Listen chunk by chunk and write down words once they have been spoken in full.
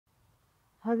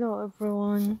Hello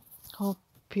everyone, hope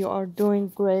you are doing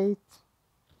great.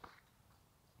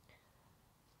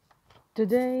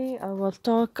 Today I will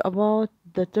talk about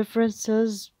the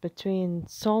differences between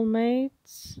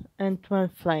soulmates and twin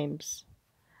flames.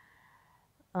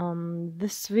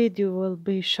 This video will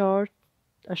be short,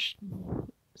 uh, sh-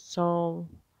 so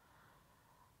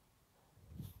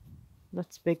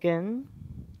let's begin.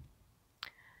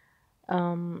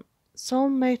 Um,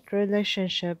 Soulmate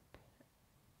relationship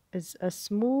is a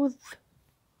smooth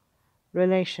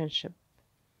relationship.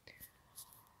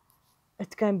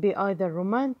 It can be either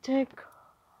romantic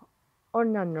or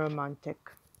non-romantic.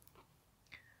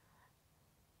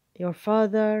 Your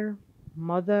father,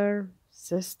 mother,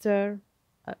 sister,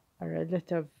 a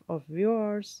relative of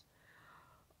yours,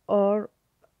 or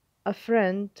a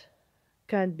friend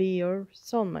can be your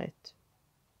soulmate.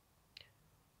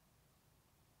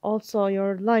 Also,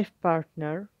 your life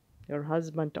partner, your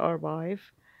husband or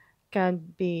wife,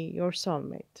 can be your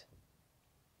soulmate.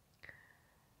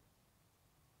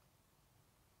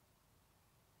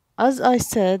 As I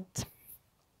said,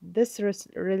 this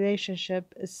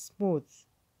relationship is smooth.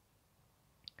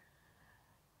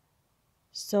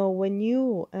 So, when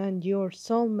you and your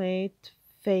soulmate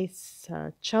face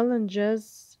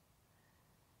challenges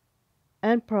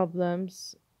and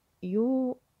problems,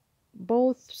 you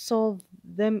both solve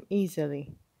them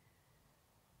easily.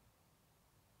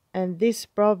 And these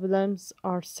problems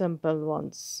are simple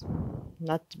ones,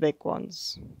 not big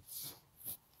ones.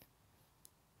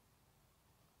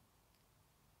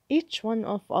 Each one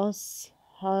of us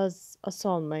has a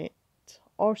soulmate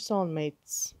or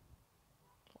soulmates,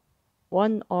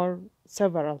 one or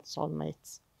several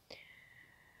soulmates.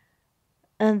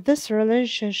 And this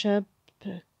relationship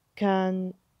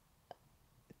can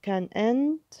can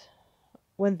end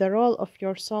when the role of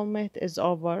your soulmate is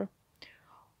over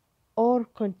or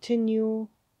continue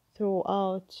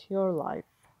throughout your life.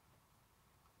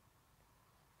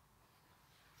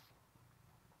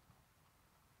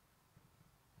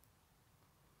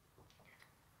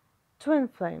 Twin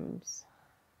flames.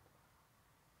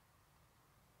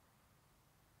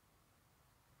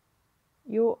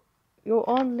 You you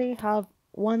only have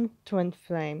one twin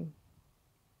flame,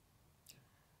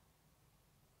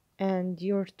 and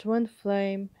your twin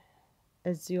flame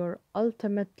is your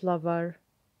ultimate lover,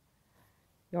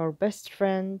 your best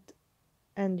friend,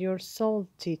 and your soul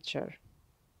teacher.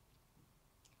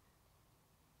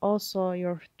 Also,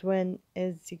 your twin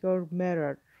is your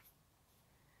mirror.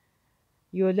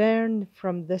 You learn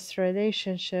from this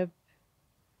relationship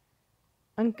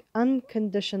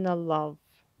unconditional love.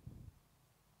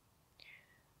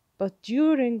 But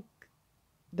during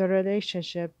the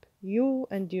relationship, you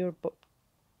and your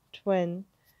twin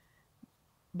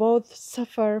both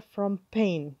suffer from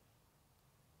pain.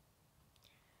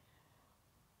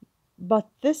 But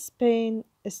this pain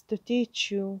is to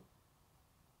teach you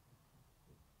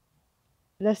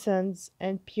lessons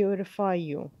and purify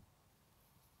you.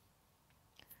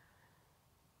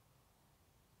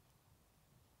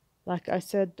 Like I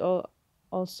said,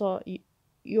 also,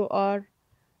 you are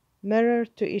mirror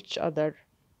to each other.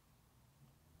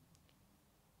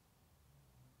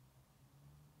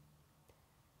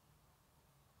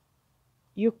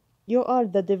 You, you are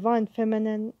the divine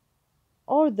feminine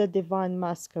or the divine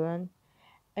masculine,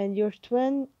 and your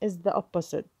twin is the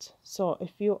opposite. So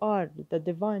if you are the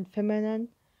divine feminine,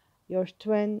 your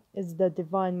twin is the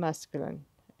divine masculine.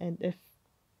 And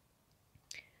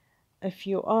if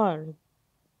you are,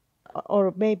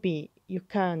 or maybe you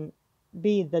can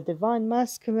be the divine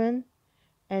masculine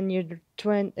and your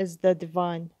twin is the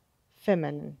divine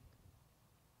feminine.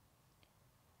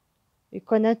 You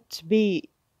cannot be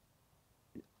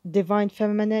divine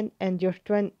feminine and your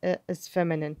twin is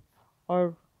feminine,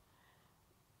 or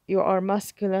you are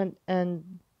masculine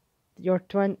and your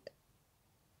twin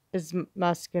is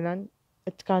masculine.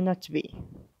 It cannot be.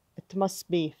 It must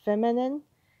be feminine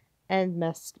and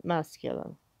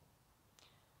masculine,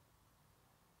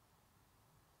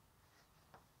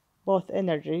 both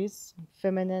energies,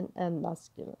 feminine and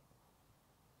masculine.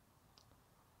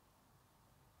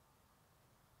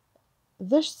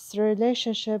 This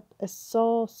relationship is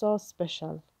so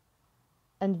special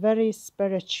and very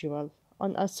spiritual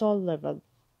on a soul level.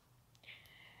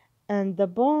 And the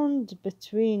bond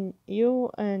between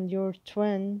you and your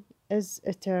twin is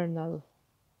eternal.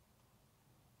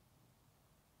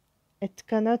 It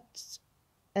cannot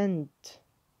end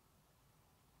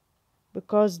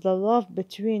because the love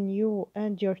between you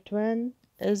and your twin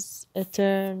is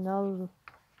eternal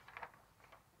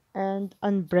and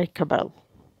unbreakable.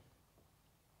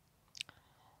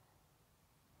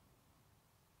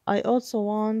 I also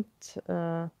want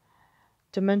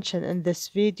to mention in this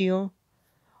video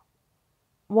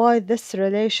why this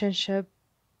relationship,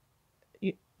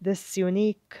 this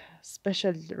unique,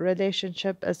 special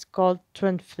relationship, is called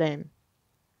twin flame.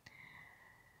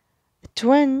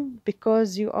 Twin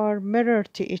because you are mirror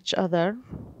to each other,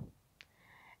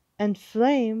 and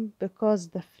flame because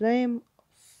the flame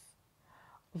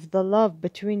of the love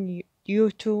between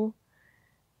you two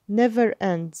never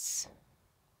ends,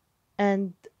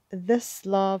 and this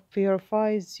love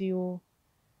purifies you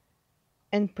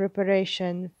in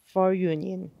preparation for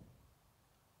union.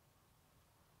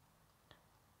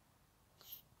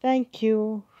 Thank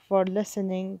you for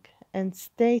listening, and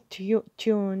stay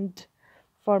tuned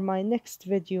for my next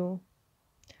video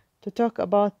to talk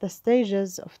about the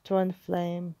stages of twin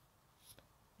flame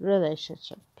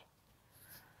relationship.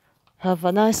 Have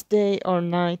a nice day or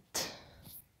night.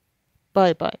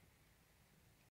 Bye bye.